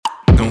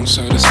no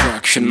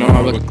satisfaction,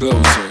 more of a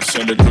closer.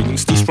 So the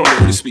dreams too strong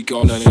to speak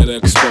all that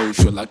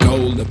exposure. Like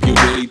hold up, you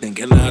really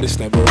thinking artists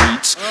never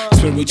reach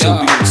spiritual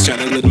beings,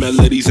 channeling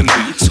melodies and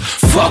beats.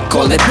 Fuck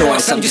all that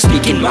noise, I'm just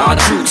speaking my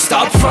truth.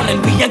 Stop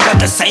frontin', we ain't got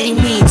the same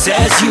needs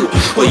as you.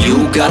 Or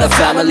you got a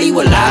family,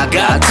 well I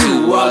got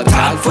two. All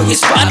time for your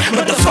spot,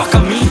 motherfucker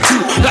me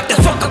too. Like the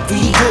fuck up,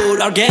 we good,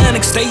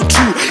 organic, stay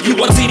true. You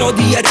want to know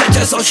the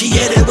attention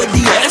associated with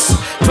the S.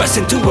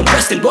 Pressing to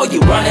impress, and boy you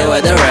running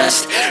with the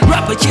rest.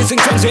 Rapper chasing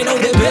trends, they know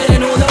they better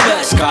know the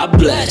best. God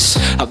bless,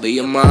 I'll be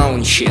on my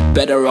own shit.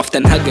 Better off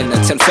than hugging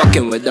nuts and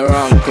fucking with the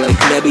wrong click.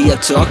 Maybe I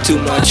talk too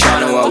much, I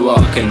know I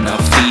walk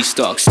enough. These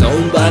talks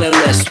don't bother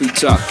unless we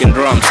talking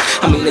drums.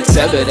 I mean it's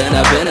evident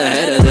I've been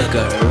ahead of the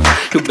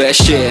curve. You bet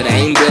shit, I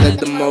ain't been at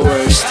the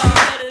worst.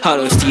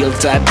 Hollow steel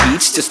type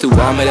beats just to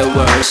warm me the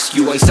worst.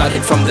 You ain't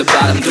started from the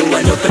bottom,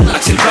 doing open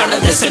locks in front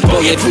of this. And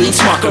boy it reads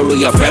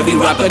mockery of every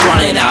rapper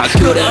running out.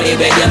 Couldn't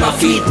even get my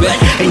feet wet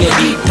in your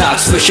deep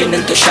talks. Fishing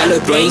into shallow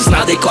drains,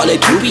 now they call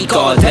it Ruby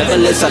call.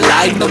 Devil is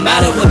alive no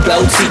matter what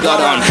clothes he got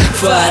on.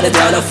 $4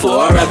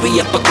 every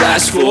upper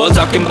class fool.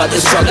 Talking about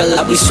the struggle,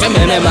 I'll be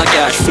swimming in my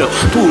cash flow.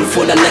 Pool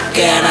full of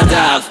liquor and I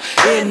dive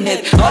in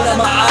it. All of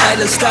my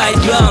idols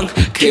died young,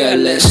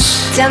 careless.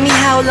 Tell me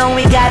how long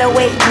we gotta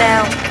wait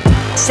now.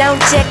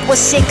 Sound check was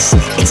 6,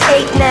 it's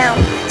 8 now.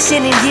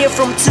 Sitting here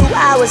from 2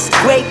 hours,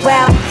 great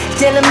wow.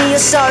 Telling me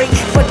you're sorry,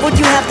 but would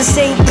you have the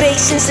same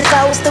patience if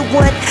I was the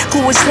one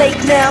who was late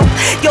now?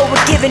 Yo,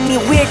 we're giving me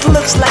weird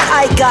looks like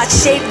I got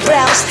shaved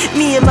brows.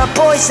 Me and my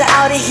boys are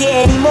out of here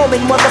any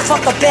moment.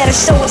 Motherfucker better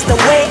show us the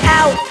way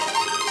out.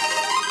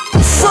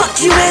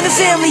 Fuck you and the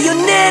family, your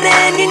nana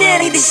and your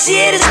nanny. This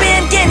shit is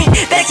man candy.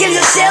 Better kill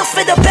yourself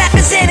in the back of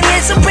Sandy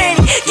and some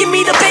brandy. Give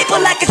me the paper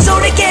like it's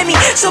origami.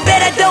 So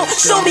bad I don't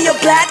show me your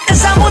black,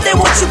 cause I'm more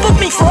than what you booked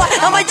me for.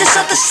 I might just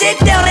have to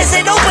sit down as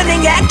an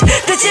opening act.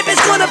 The tip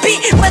is gonna be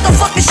where the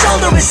fucking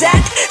shoulder is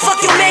at. Fuck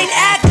your main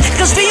act,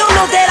 cause we all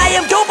know that I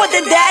am doper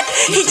than that.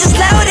 He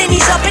just loud and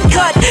he's up and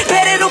cut.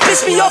 Better don't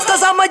piss me off,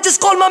 cause I might just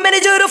call my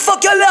manager to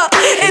fuck y'all up.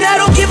 And I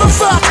don't give a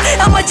fuck,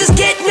 I might just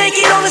get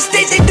naked on the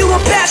stage. They do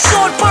a pass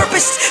on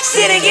purpose.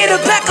 Sitting in the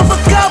back of a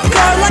cop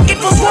car like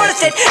it was worth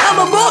it.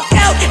 I'ma walk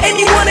out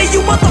any one of you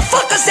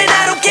motherfuckers, and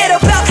I don't care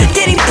about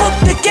getting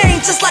booked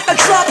again, just like a